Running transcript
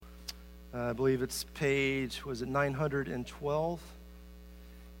I believe it's page, 912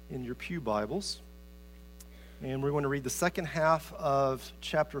 in your pew Bibles. And we're going to read the second half of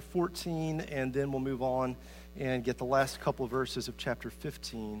chapter 14, and then we'll move on and get the last couple of verses of chapter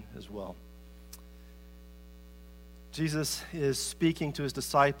 15 as well. Jesus is speaking to his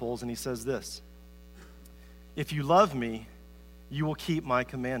disciples, and he says this: "If you love me, you will keep my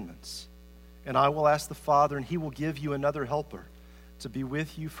commandments. And I will ask the Father, and he will give you another helper to be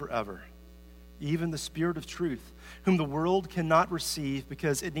with you forever, even the Spirit of truth, whom the world cannot receive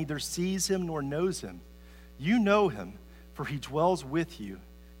because it neither sees him nor knows him. You know him, for he dwells with you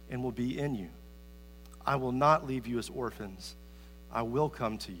and will be in you. I will not leave you as orphans. I will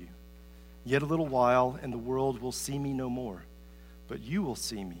come to you. Yet a little while, and the world will see me no more. But you will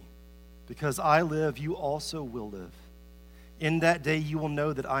see me. Because I live, you also will live. In that day you will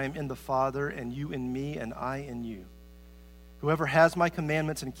know that I am in the Father, and you in me, and I in you. Whoever has my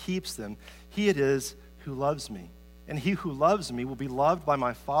commandments and keeps them, he it is who loves me. And he who loves me will be loved by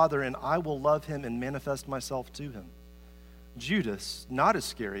my Father, and I will love him and manifest myself to him." Judas, not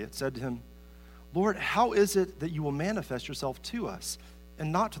Iscariot, said to him, "Lord, how is it that you will manifest yourself to us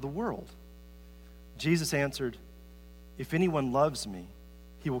and not to the world?" Jesus answered, "If anyone loves me,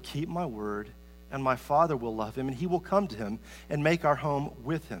 he will keep my word, and my Father will love him, and he will come to him and make our home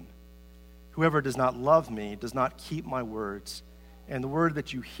with him. Whoever does not love me does not keep my words, and the word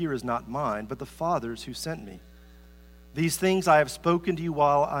that you hear is not mine, but the Father's who sent me. These things I have spoken to you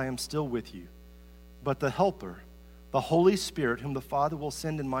while I am still with you. But the Helper, the Holy Spirit, whom the Father will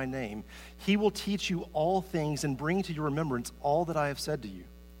send in my name, he will teach you all things and bring to your remembrance all that I have said to you.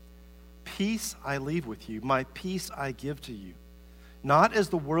 Peace I leave with you, my peace I give to you. Not as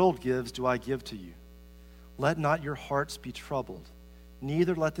the world gives do I give to you. Let not your hearts be troubled,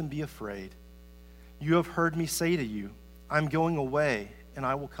 neither let them be afraid. You have heard me say to you, I'm going away, and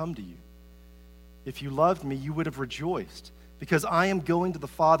I will come to you. If you loved me, you would have rejoiced, because I am going to the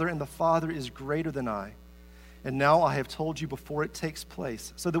Father, and the Father is greater than I. And now I have told you before it takes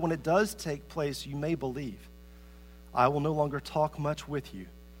place, so that when it does take place, you may believe. I will no longer talk much with you,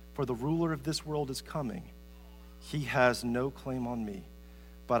 for the ruler of this world is coming. He has no claim on me,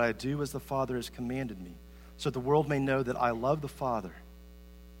 but I do as the Father has commanded me, so the world may know that I love the Father.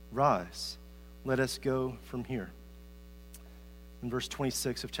 Rise, let us go from here." In verse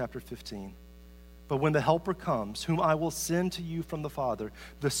 26 of chapter 15, "But when the Helper comes, whom I will send to you from the Father,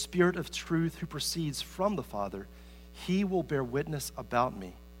 the Spirit of truth who proceeds from the Father, he will bear witness about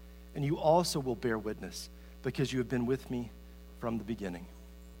me, and you also will bear witness, because you have been with me from the beginning."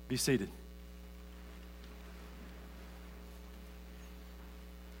 Be seated.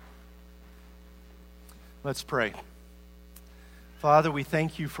 Let's pray. Father, we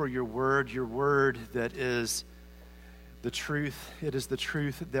thank you for your word that is the truth. It is the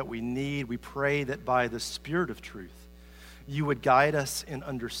truth that we need. We pray that by the Spirit of truth, you would guide us in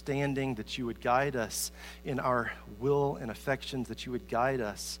understanding, that you would guide us in our will and affections, that you would guide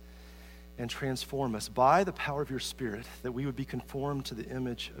us and transform us by the power of your Spirit, that we would be conformed to the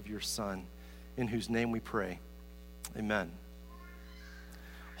image of your Son, in whose name we pray. Amen.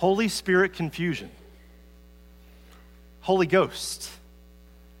 Holy Spirit confusion. Holy Ghost.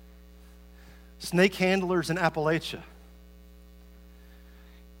 Snake handlers in Appalachia.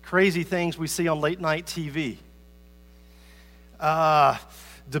 Crazy things we see on late night TV.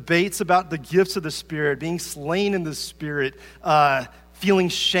 Debates about the gifts of the Spirit, being slain in the Spirit, feeling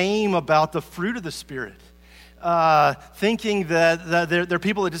shame about the fruit of the Spirit, thinking that there are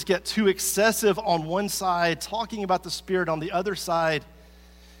people that just get too excessive on one side, talking about the Spirit on the other side.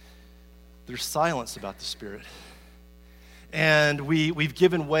 There's silence about the Spirit. And we've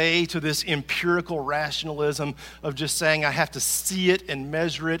given way to this empirical rationalism of just saying I have to see it and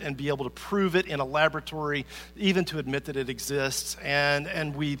measure it and be able to prove it in a laboratory, even to admit that it exists.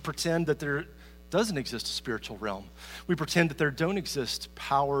 And we pretend that there doesn't exist a spiritual realm. We pretend that there don't exist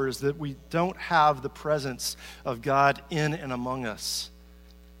powers, that we don't have the presence of God in and among us.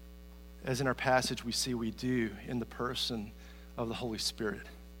 As in our passage we see we do in the person of the Holy Spirit.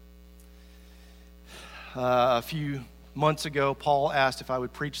 A few months ago, Paul asked if I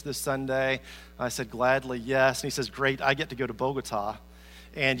would preach this Sunday. I said gladly yes. And he says, great, I get to go to Bogota,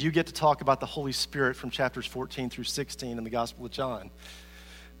 and you get to talk about the Holy Spirit from chapters 14 through 16 in the Gospel of John.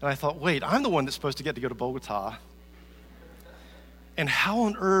 And I thought, wait, I'm the one that's supposed to get to go to Bogota. And how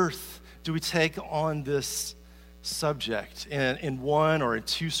on earth do we take on this subject in one or in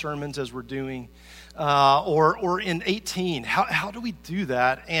two sermons as we're doing, or in 18? How do we do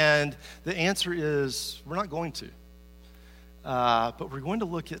that? And the answer is we're not going to. But we're going to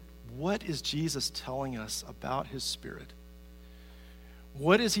look at what is Jesus telling us about his Spirit.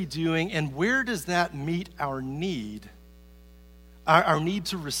 What is he doing, and where does that meet our need? Our need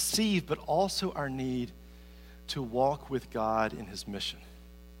to receive, but also our need to walk with God in his mission.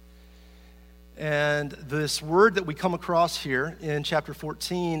 And this word that we come across here in chapter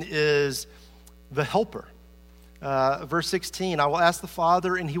 14 is the helper. Verse 16, I will ask the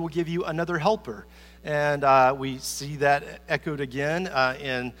Father, and he will give you another helper. And we see that echoed again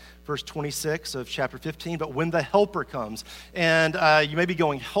in verse 26 of chapter 15. But when the helper comes, and you may be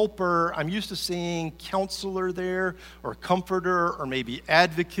going, helper, I'm used to seeing counselor there, or comforter, or maybe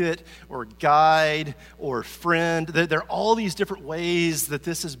advocate, or guide, or friend. There are all these different ways that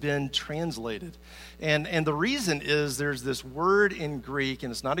this has been translated. And the reason is there's this word in Greek,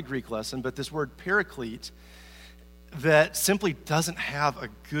 and it's not a Greek lesson, but this word paraclete that simply doesn't have a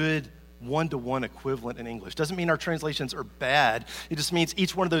good one-to-one equivalent in English. Doesn't mean our translations are bad. It just means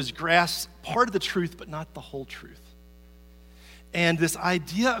each one of those grasps part of the truth, but not the whole truth. And this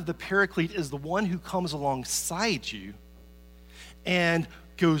idea of the paraclete is the one who comes alongside you and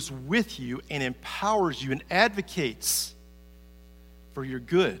goes with you and empowers you and advocates for your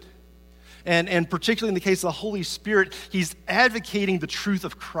good. And particularly in the case of the Holy Spirit, he's advocating the truth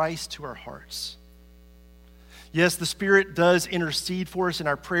of Christ to our hearts. Yes, the Spirit does intercede for us in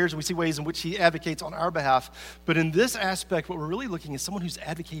our prayers, and we see ways in which he advocates on our behalf. But in this aspect, what we're really looking at is someone who's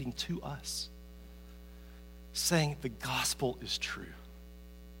advocating to us, saying the gospel is true.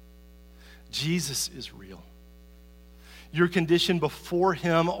 Jesus is real. Your condition before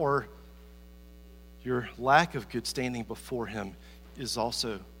him, or your lack of good standing before him, is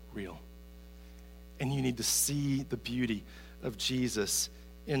also real. And you need to see the beauty of Jesus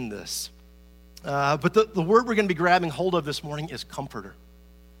in this. But the word we're going to be grabbing hold of this morning is comforter.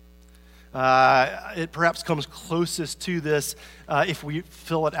 It perhaps comes closest to this if we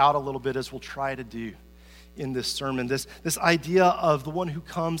fill it out a little bit, as we'll try to do in this sermon. This idea of the one who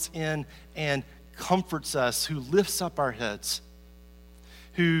comes in and comforts us, who lifts up our heads,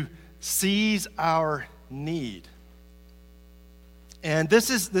 who sees our need. And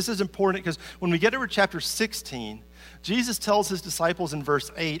this is important because when we get over chapter 16, Jesus tells his disciples in verse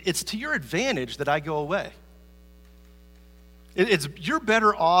 8, it's to your advantage that I go away. You're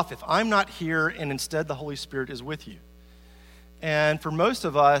better off if I'm not here and instead the Holy Spirit is with you. And for most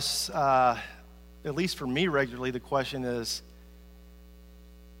of us, at least for me regularly, the question is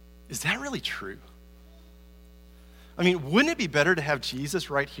that really true? I mean, wouldn't it be better to have Jesus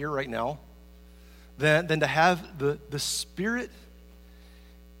right here, right now, than to have the Spirit?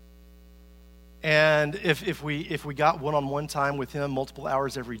 And if we got one-on-one time with him multiple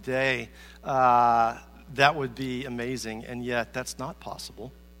hours every day, that would be amazing. And yet that's not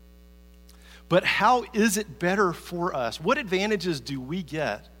possible. But how is it better for us? What advantages do we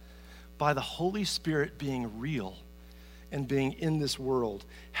get by the Holy Spirit being real and being in this world?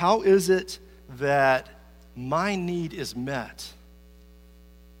 How is it that my need is met?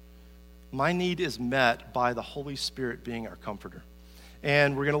 My need is met by the Holy Spirit being our comforter.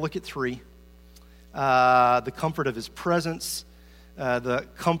 And we're going to look at three. The comfort of his presence, the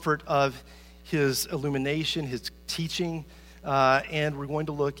comfort of his illumination, his teaching, and we're going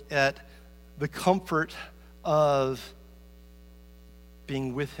to look at the comfort of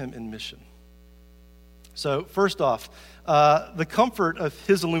being with him in mission. So first off, the comfort of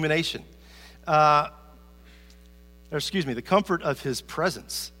his illumination. The comfort of his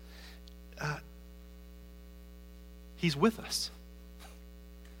presence. He's with us.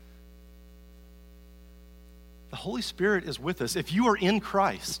 The Holy Spirit is with us. If you are in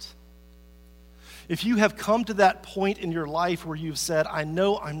Christ, if you have come to that point in your life where you've said, I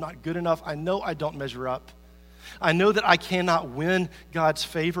know I'm not good enough, I know I don't measure up, I know that I cannot win God's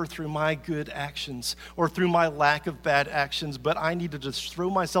favor through my good actions or through my lack of bad actions, but I need to just throw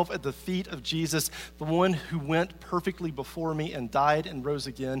myself at the feet of Jesus, the one who went perfectly before me and died and rose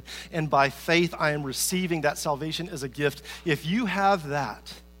again, and by faith I am receiving that salvation as a gift. If you have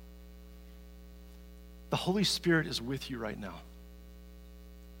that, the Holy Spirit is with you right now.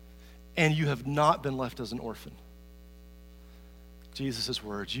 And you have not been left as an orphan. Jesus'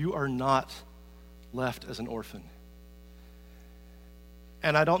 words, you are not left as an orphan.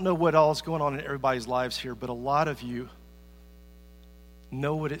 And I don't know what all is going on in everybody's lives here, but a lot of you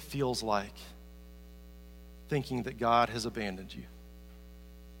know what it feels like thinking that God has abandoned you.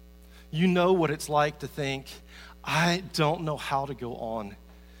 You know what it's like to think, I don't know how to go on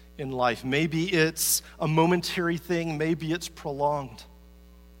in life. Maybe it's a momentary thing, maybe it's prolonged.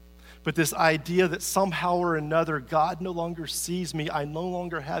 But this idea that somehow or another God no longer sees me, I no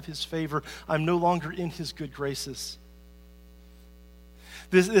longer have his favor, I'm no longer in his good graces.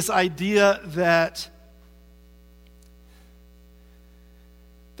 This idea that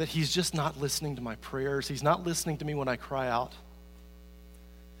that he's just not listening to my prayers. He's not listening to me when I cry out.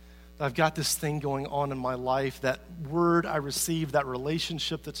 I've got this thing going on in my life, that word I received, that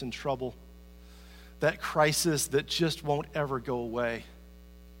relationship that's in trouble, that crisis that just won't ever go away.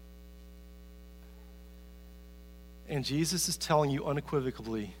 And Jesus is telling you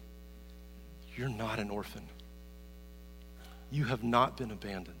unequivocally, you're not an orphan. You have not been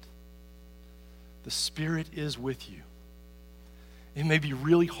abandoned. The Spirit is with you. It may be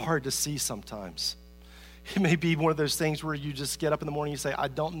really hard to see sometimes. It may be one of those things where you just get up in the morning and you say, I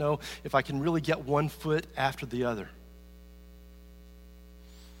don't know if I can really get one foot after the other.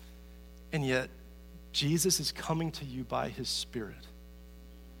 And yet, Jesus is coming to you by his Spirit.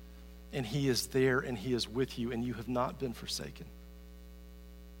 And he is there and he is with you, and you have not been forsaken.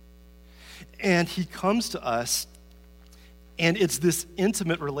 And he comes to us, and it's this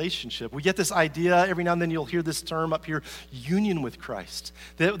intimate relationship. We get this idea, every now and then you'll hear this term up here, union with Christ,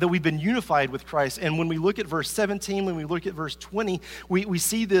 that we've been unified with Christ. And when we look at verse 17, when we look at verse 20, we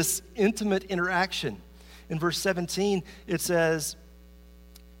see this intimate interaction. In verse 17, it says,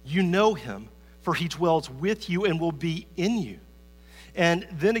 you know him, for he dwells with you and will be in you. And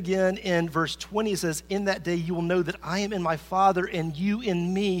then again in verse 20, it says, in that day you will know that I am in my Father, and you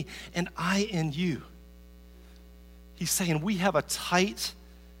in me, and I in you. He's saying we have a tight,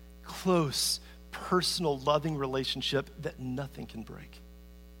 close, personal, loving relationship that nothing can break.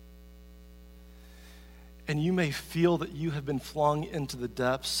 And you may feel that you have been flung into the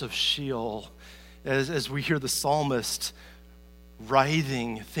depths of Sheol as we hear the psalmist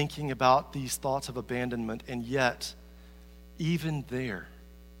writhing, thinking about these thoughts of abandonment, and yet, even there,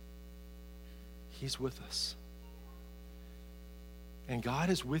 he's with us. And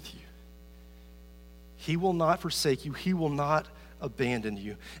God is with you. He will not forsake you. He will not abandon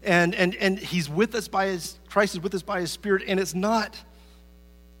you. And he's with us by his, Christ is with us by his Spirit, and it's not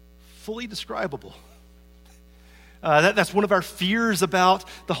fully describable. That's one of our fears about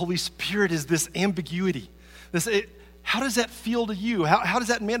the Holy Spirit, is this ambiguity. How does that feel to you? How does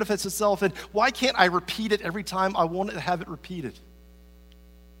that manifest itself? And why can't I repeat it every time I want to have it repeated?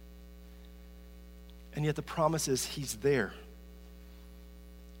 And yet the promise is he's there.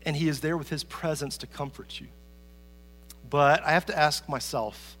 And he is there with his presence to comfort you. But I have to ask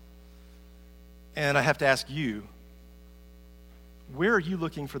myself, and I have to ask you, where are you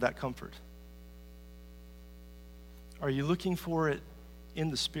looking for that comfort? Are you looking for it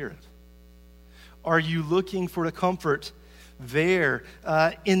in the Spirit? Are you looking for the comfort there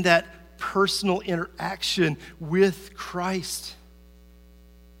in that personal interaction with Christ?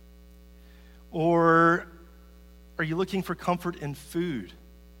 Or are you looking for comfort in food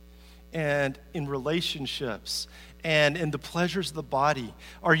and in relationships and in the pleasures of the body?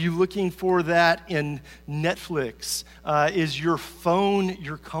 Are you looking for that in Netflix? Is your phone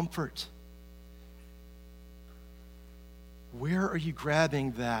your comfort? Where are you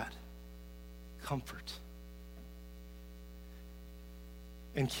grabbing that comfort?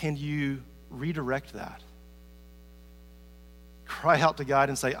 And can you redirect that? Cry out to God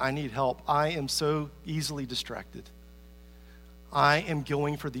and say, I need help. I am so easily distracted. I am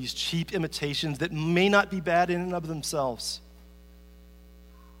going for these cheap imitations that may not be bad in and of themselves,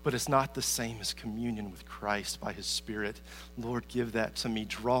 but it's not the same as communion with Christ by his Spirit. Lord, give that to me.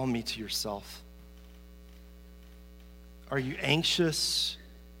 Draw me to yourself. Are you anxious,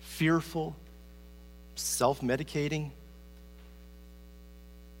 fearful, self-medicating?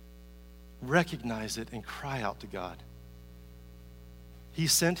 Recognize it and cry out to God. He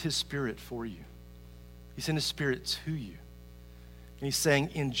sent his Spirit for you. He sent his Spirit to you. And he's saying,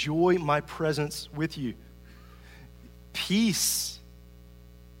 enjoy my presence with you. Peace.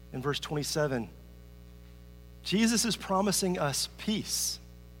 In verse 27, Jesus is promising us peace.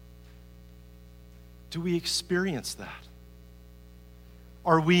 Do we experience that?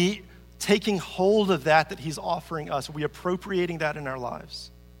 Are we taking hold of that he's offering us? Are we appropriating that in our lives?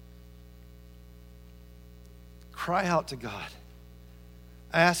 Cry out to God.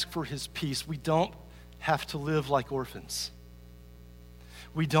 Ask for his peace. We don't have to live like orphans.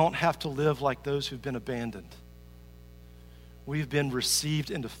 We don't have to live like those who've been abandoned. We've been received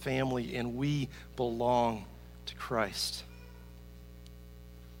into family, and we belong to Christ.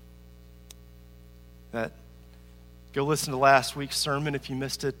 Go listen to last week's sermon if you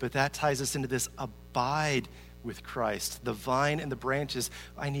missed it, but that ties us into this abide with Christ. The vine and the branches,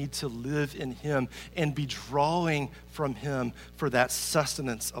 I need to live in him and be drawing from him for that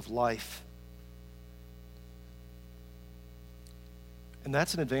sustenance of life. And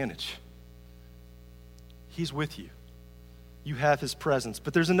that's an advantage. He's with you. You have his presence.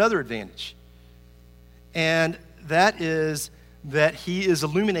 But there's another advantage. And that is that he is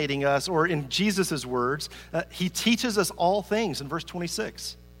illuminating us, or in Jesus' words, he teaches us all things in verse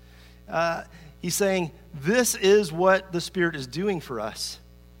 26. He's saying, this is what the Spirit is doing for us.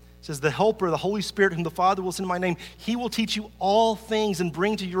 It says, the Helper, the Holy Spirit, whom the Father will send in my name, he will teach you all things and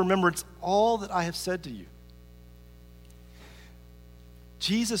bring to your remembrance all that I have said to you.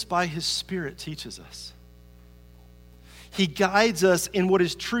 Jesus, by his Spirit, teaches us. He guides us in what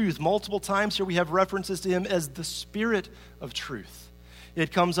is truth. Multiple times here we have references to him as the Spirit of truth.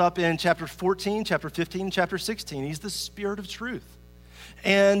 It comes up in chapter 14, chapter 15, chapter 16. He's the Spirit of truth.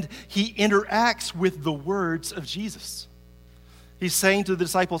 And he interacts with the words of Jesus. He's saying to the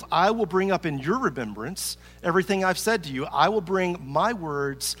disciples, I will bring up in your remembrance everything I've said to you. I will bring my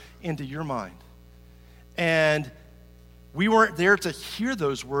words into your mind. And we weren't there to hear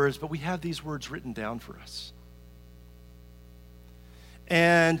those words, but we have these words written down for us.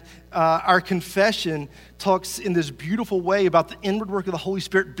 And our confession talks in this beautiful way about the inward work of the Holy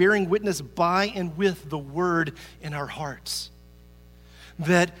Spirit bearing witness by and with the word in our hearts.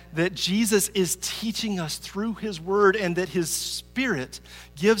 That Jesus is teaching us through his word, and that his Spirit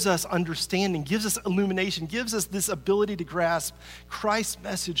gives us understanding, gives us illumination, gives us this ability to grasp Christ's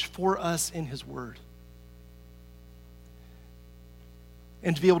message for us in his word.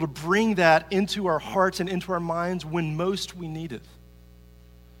 And to be able to bring that into our hearts and into our minds when most we need it.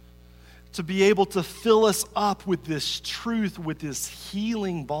 To be able to fill us up with this truth, with this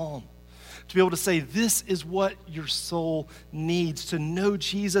healing balm. To be able to say, this is what your soul needs, to know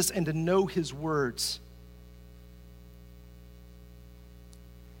Jesus and to know his words.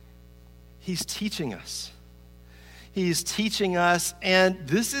 He's teaching us. He's teaching us, and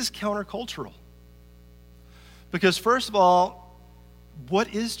this is countercultural. Because first of all,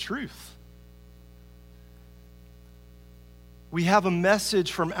 what is truth? We have a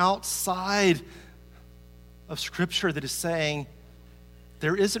message from outside of Scripture that is saying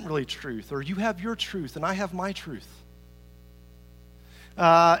there isn't really truth, or you have your truth and I have my truth.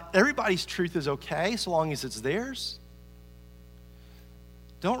 Everybody's truth is okay so long as it's theirs.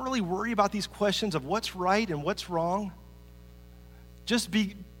 Don't really worry about these questions of what's right and what's wrong. Just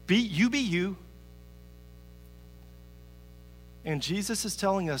be you. And Jesus is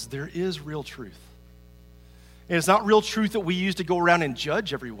telling us there is real truth. And it's not real truth that we use to go around and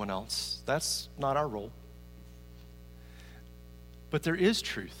judge everyone else. That's not our role. But there is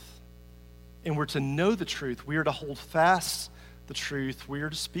truth. And we're to know the truth. We are to hold fast the truth. We are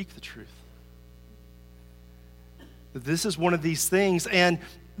to speak the truth. This is one of these things. And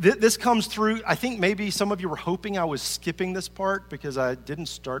this comes through, I think maybe some of you were hoping I was skipping this part because I didn't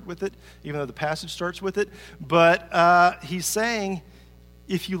start with it, even though the passage starts with it. But he's saying,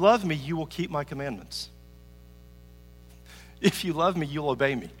 if you love me, you will keep my commandments. If you love me, you'll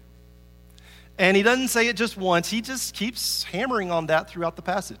obey me. And he doesn't say it just once. He just keeps hammering on that throughout the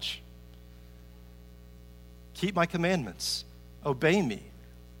passage. Keep my commandments. Obey me.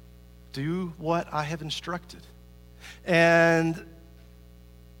 Do what I have instructed. And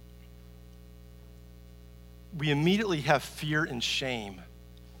we immediately have fear and shame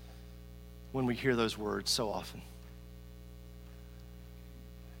when we hear those words so often.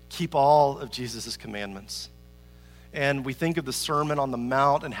 Keep all of Jesus' commandments. And we think of the Sermon on the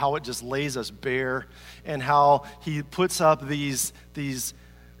Mount and how it just lays us bare, and how he puts up these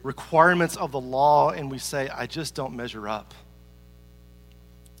requirements of the law, and we say, I just don't measure up.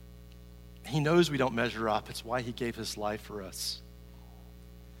 He knows we don't measure up. It's why he gave his life for us.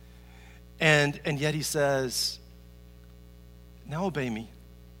 And yet he says, now obey me.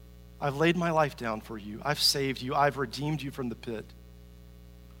 I've laid my life down for you. I've saved you. I've redeemed you from the pit.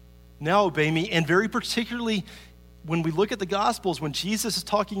 Now obey me. And very particularly, when we look at the Gospels, when Jesus is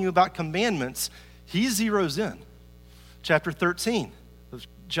talking about commandments, he zeroes in. Chapter 13 of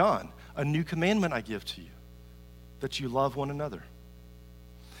John, a new commandment I give to you, that you love one another.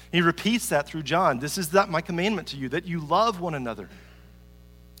 He repeats that through John. This is my commandment to you, that you love one another.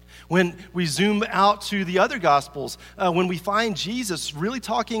 When we zoom out to the other Gospels, when we find Jesus really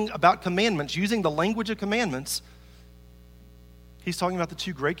talking about commandments, using the language of commandments, he's talking about the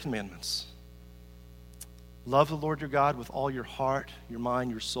two great commandments. Love the Lord your God with all your heart, your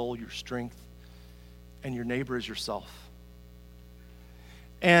mind, your soul, your strength, and your neighbor as yourself.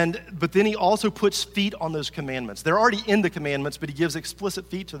 But then he also puts feet on those commandments. They're already in the commandments, but he gives explicit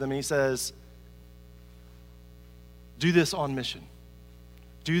feet to them, and he says, do this on mission.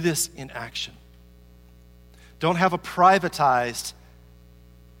 Do this in action. Don't have a privatized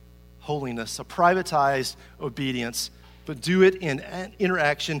holiness, a privatized obedience, but do it in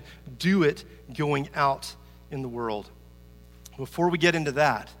interaction. Do it going out in the world. Before we get into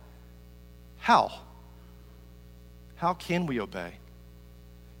that, how how can we obey?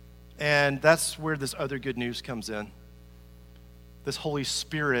 And that's where this other good news comes in. This Holy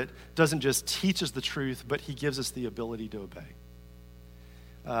Spirit doesn't just teach us the truth, but he gives us the ability to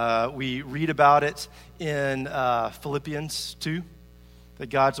obey. We read about it in Philippians 2,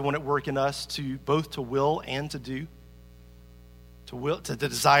 that God's the one at work in us to both to will and to do. To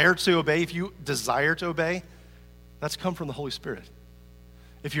desire to obey. If you desire to obey, that's come from the Holy Spirit.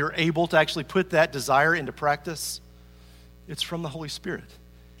 If you're able to actually put that desire into practice, it's from the Holy Spirit.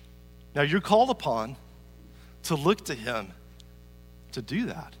 Now you're called upon to look to him to do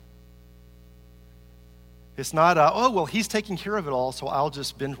that. It's not, he's taking care of it all, so I'll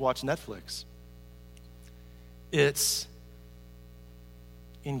just binge watch Netflix. It's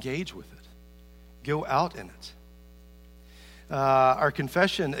engage with it. Go out in it. Our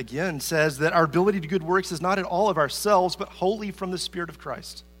confession, again, says that our ability to good works is not at all of ourselves, but wholly from the Spirit of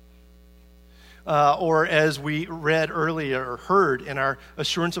Christ. Or as we read earlier, or heard in our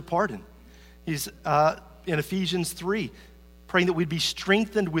assurance of pardon. He's in Ephesians 3, praying that we'd be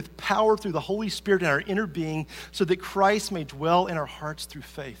strengthened with power through the Holy Spirit in our inner being, so that Christ may dwell in our hearts through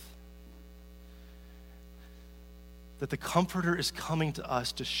faith. That the Comforter is coming to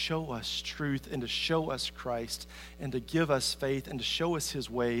us to show us truth and to show us Christ and to give us faith and to show us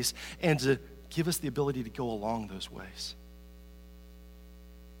his ways and to give us the ability to go along those ways.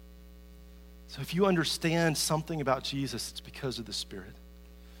 So if you understand something about Jesus, it's because of the Spirit.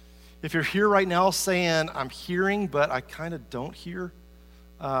 If you're here right now saying, I'm hearing, but I kind of don't hear,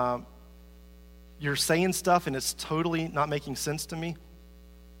 you're saying stuff and it's totally not making sense to me,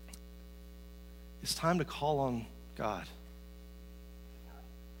 it's time to call on God.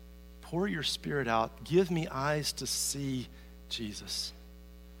 Pour your Spirit out. Give me eyes to see Jesus.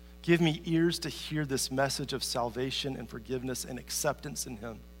 Give me ears to hear this message of salvation and forgiveness and acceptance in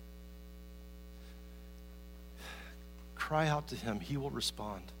him. Cry out to him. He will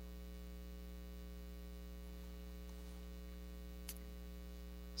respond.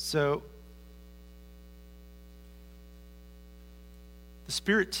 So, the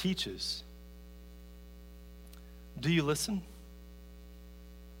Spirit teaches. Do you listen?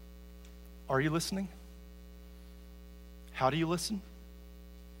 Are you listening? How do you listen?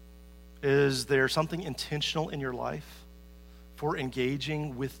 Is there something intentional in your life for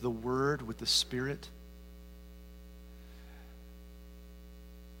engaging with the Word, with the Spirit?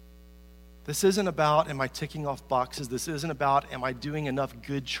 This isn't about, am I ticking off boxes? This isn't about, am I doing enough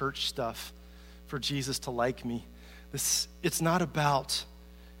good church stuff for Jesus to like me? It's not about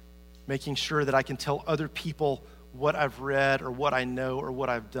making sure that I can tell other people what I've read or what I know or what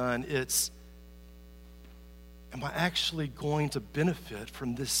I've done. It's, am I actually going to benefit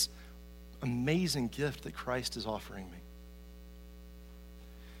from this amazing gift that Christ is offering me?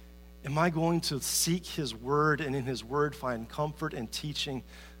 Am I going to seek his word and in his word find comfort and teaching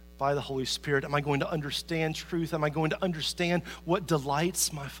by the Holy Spirit? Am I going to understand truth? Am I going to understand what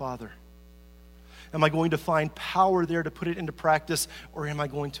delights my Father? Am I going to find power there to put it into practice, or am I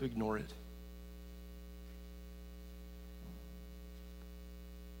going to ignore it?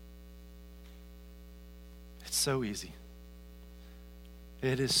 It's so easy.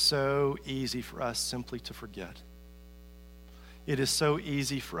 It is so easy for us simply to forget. It is so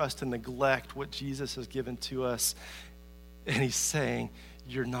easy for us to neglect what Jesus has given to us. And he's saying,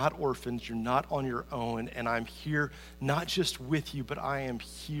 you're not orphans, you're not on your own, and I'm here not just with you, but I am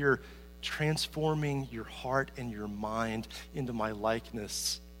here transforming your heart and your mind into my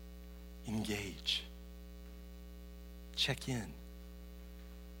likeness. Engage. Check in.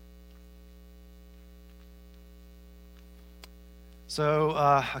 So,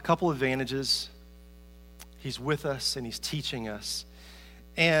 a couple of advantages. He's with us and he's teaching us.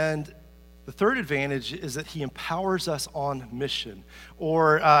 And the third advantage is that he empowers us on mission,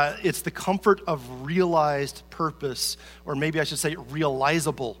 or it's the comfort of realized purpose, or maybe I should say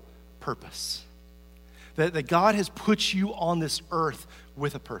realizable purpose. That God has put you on this earth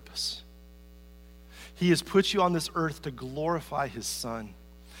with a purpose. He has put you on this earth to glorify his Son.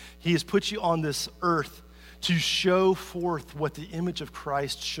 He has put you on this earth to show forth what the image of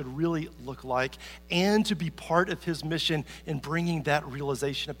Christ should really look like, and to be part of his mission in bringing that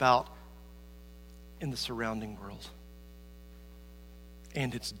realization about in the surrounding world.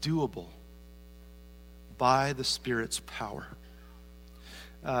 And it's doable by the Spirit's power.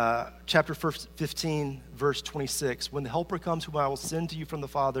 Chapter 15, verse 26, when the Helper comes, whom I will send to you from the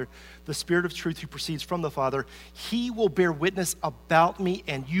Father, the Spirit of truth who proceeds from the Father, he will bear witness about me,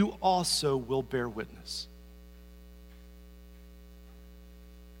 and you also will bear witness.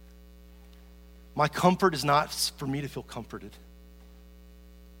 My comfort is not for me to feel comforted.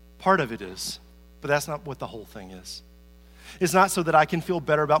 Part of it is, but that's not what the whole thing is. It's not so that I can feel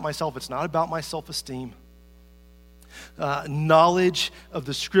better about myself. It's not about my self-esteem. Knowledge of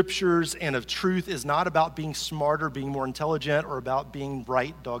the scriptures and of truth is not about being smarter, being more intelligent, or about being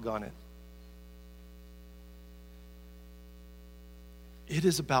right, doggone it. It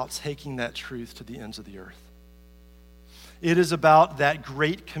is about taking that truth to the ends of the earth. It is about that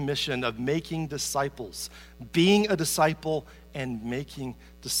great commission of making disciples, being a disciple and making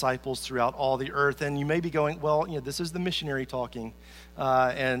disciples throughout all the earth. And you may be going, well, this is the missionary talking.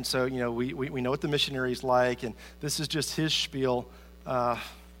 And so, we know what the missionary's like, and this is just his spiel. I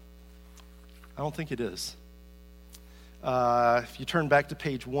don't think it is. If you turn back to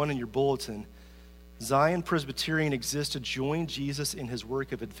page 1 in your bulletin, Zion Presbyterian exists to join Jesus in his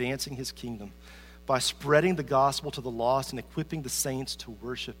work of advancing his kingdom by spreading the gospel to the lost and equipping the saints to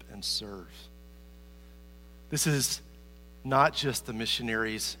worship and serve. This is not just the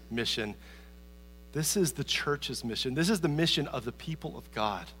missionary's mission. This is the church's mission. This is the mission of the people of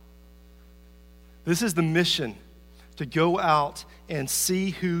God. This is the mission to go out and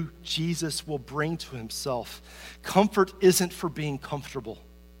see who Jesus will bring to himself. Comfort isn't for being comfortable.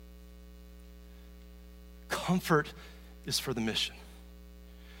 Comfort is for the mission.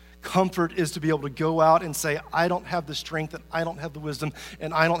 Comfort is to be able to go out and say, I don't have the strength, and I don't have the wisdom,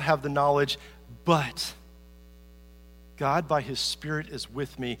 and I don't have the knowledge, but God, by his Spirit, is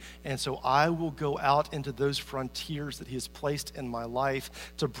with me, and so I will go out into those frontiers that he has placed in my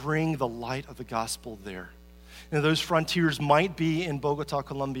life to bring the light of the gospel there. And those frontiers might be in Bogota,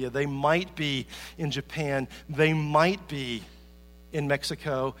 Colombia. They might be in Japan. They might be in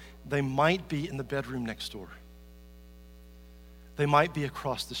Mexico. They might be in the bedroom next door. They might be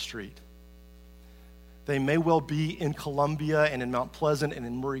across the street. They may well be in Columbia and in Mount Pleasant and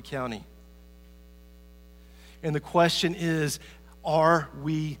in Murray County. And the question is, are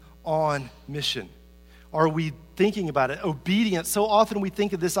we on mission? Are we thinking about it? Obedience, so often we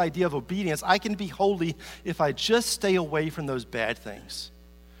think of this idea of obedience. I can be holy if I just stay away from those bad things.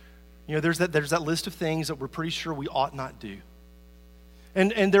 There's that list of things that we're pretty sure we ought not do.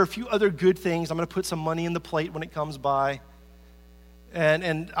 And there are a few other good things. I'm going to put some money in the plate when it comes by.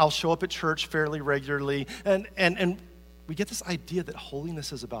 And I'll show up at church fairly regularly. And we get this idea that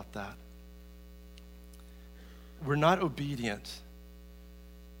holiness is about that. We're not obedient.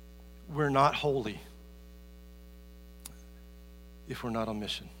 We're not holy if we're not on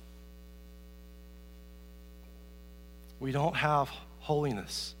mission. We don't have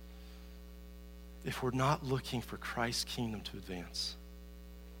holiness if we're not looking for Christ's kingdom to advance.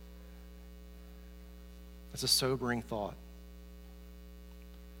 That's a sobering thought.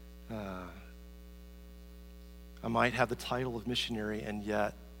 I might have the title of missionary, and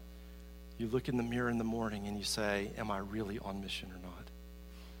yet you look in the mirror in the morning and you say, am I really on mission or not?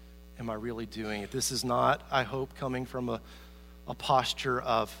 Am I really doing it? This is not, I hope, coming from a posture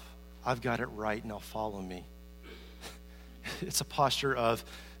of, I've got it right, now follow me. It's a posture of,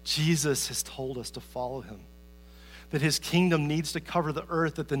 Jesus has told us to follow him. That his kingdom needs to cover the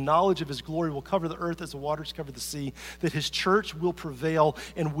earth, that the knowledge of his glory will cover the earth as the waters cover the sea, that his church will prevail,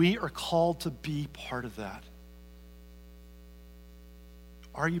 and we are called to be part of that.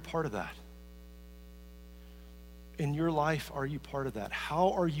 Are you part of that? In your life, are you part of that?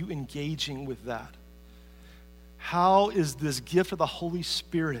 How are you engaging with that? How is this gift of the Holy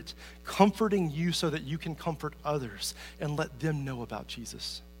Spirit comforting you so that you can comfort others and let them know about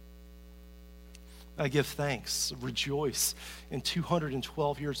Jesus? I give thanks, rejoice in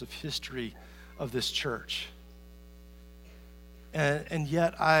 212 years of history of this church. And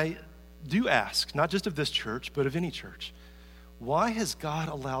yet I do ask, not just of this church, but of any church, why has God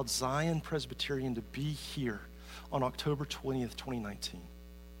allowed Zion Presbyterian to be here on October 20th, 2019?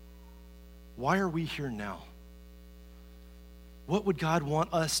 Why are we here now? What would God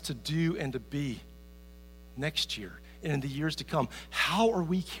want us to do and to be next year and in the years to come? How are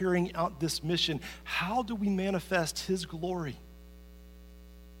we carrying out this mission? How do we manifest his glory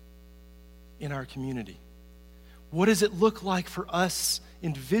in our community? What does it look like for us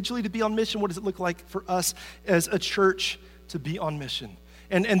individually to be on mission? What does it look like for us as a church to be on mission?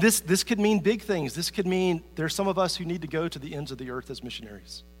 And this could mean big things. This could mean there's some of us who need to go to the ends of the earth as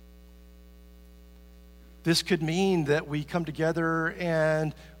missionaries. This could mean that we come together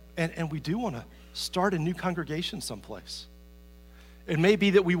and we do want to start a new congregation someplace. It may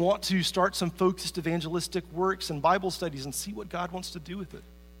be that we want to start some focused evangelistic works and Bible studies and see what God wants to do with it.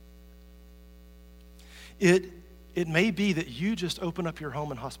 It may be that you just open up your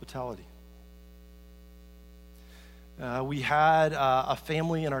home in hospitality. We had a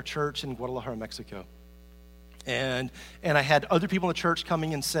family in our church in Guadalajara, Mexico. And I had other people in the church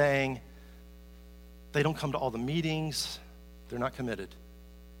coming and saying, they don't come to all the meetings. They're not committed.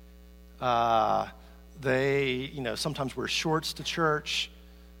 They, sometimes wear shorts to church.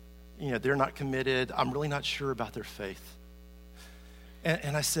 They're not committed. I'm really not sure about their faith.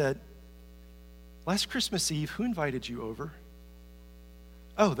 And I said, last Christmas Eve, who invited you over?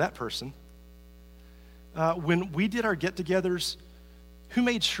 Oh, that person. When we did our get-togethers, who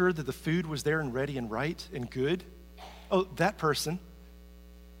made sure that the food was there and ready and right and good? Oh, that person.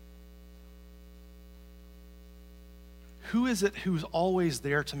 Who is it who's always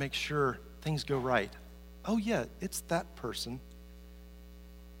there to make sure things go right? Oh, yeah, it's that person.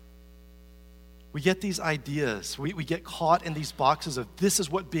 We get these ideas. We get caught in these boxes of this is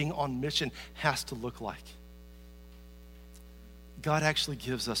what being on mission has to look like. God actually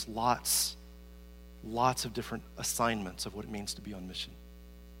gives us lots of different assignments of what it means to be on mission.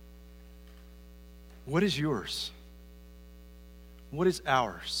 What is yours? What is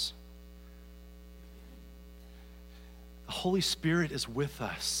ours? The Holy Spirit is with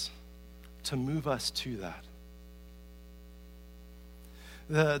us to move us to that.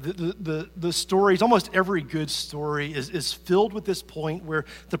 The stories, almost every good story is filled with this point where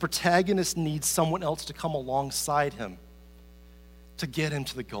the protagonist needs someone else to come alongside him to get him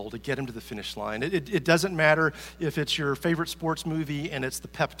to the goal, to get him to the finish line. It doesn't matter if it's your favorite sports movie and it's the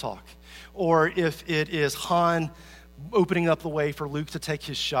pep talk, or if it is Han opening up the way for Luke to take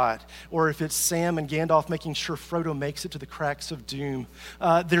his shot, or if it's Sam and Gandalf making sure Frodo makes it to the cracks of doom.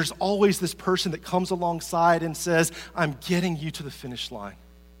 There's always this person that comes alongside and says, I'm getting you to the finish line.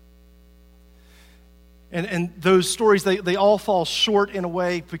 And those stories, they all fall short in a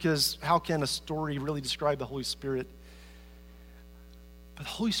way, because how can a story really describe the Holy Spirit? But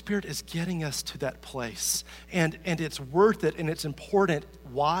the Holy Spirit is getting us to that place. And it's worth it, and it's important.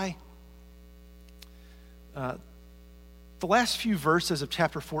 Why? The last few verses of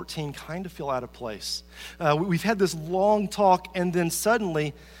chapter 14 kind of feel out of place. We've had this long talk, and then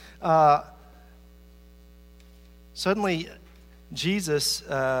suddenly Jesus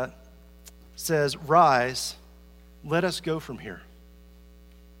says, rise, let us go from here.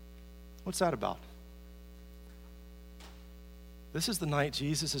 What's that about? This is the night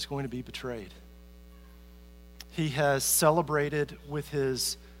Jesus is going to be betrayed. He has celebrated with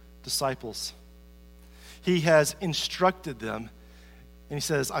his disciples. He has instructed them, and he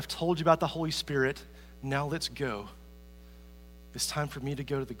says, I've told you about the Holy Spirit, now let's go. It's time for me to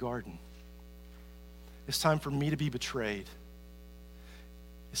go to the garden. It's time for me to be betrayed.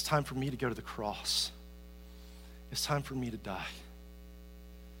 It's time for me to go to the cross. It's time for me to die.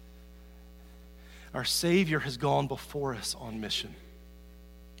 Our Savior has gone before us on mission,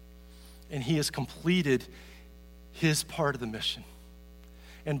 and he has completed his part of the mission.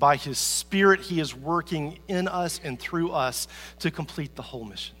 And by his Spirit, he is working in us and through us to complete the whole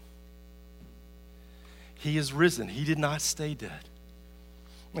mission. He is risen. He did not stay dead.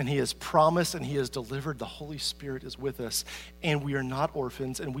 And he has promised and he has delivered. The Holy Spirit is with us. And we are not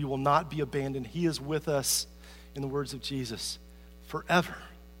orphans, and we will not be abandoned. He is with us, in the words of Jesus, forever.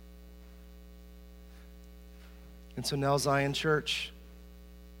 And so now, Zion Church,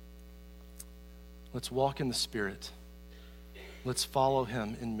 let's walk in the Spirit. Let's follow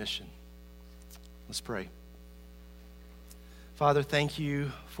him in mission. Let's pray. Father, thank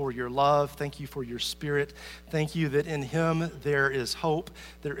you for your love. Thank you for your Spirit. Thank you that in him there is hope,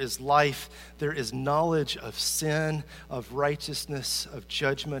 there is life, there is knowledge of sin, of righteousness, of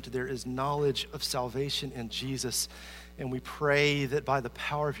judgment. There is knowledge of salvation in Jesus. And we pray that by the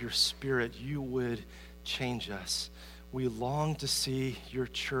power of your Spirit, you would change us. We long to see your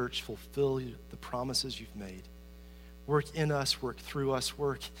church fulfill the promises you've made. Work in us, work through us,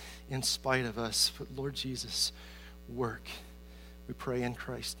 work in spite of us. But Lord Jesus, work. We pray in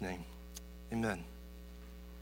Christ's name. Amen.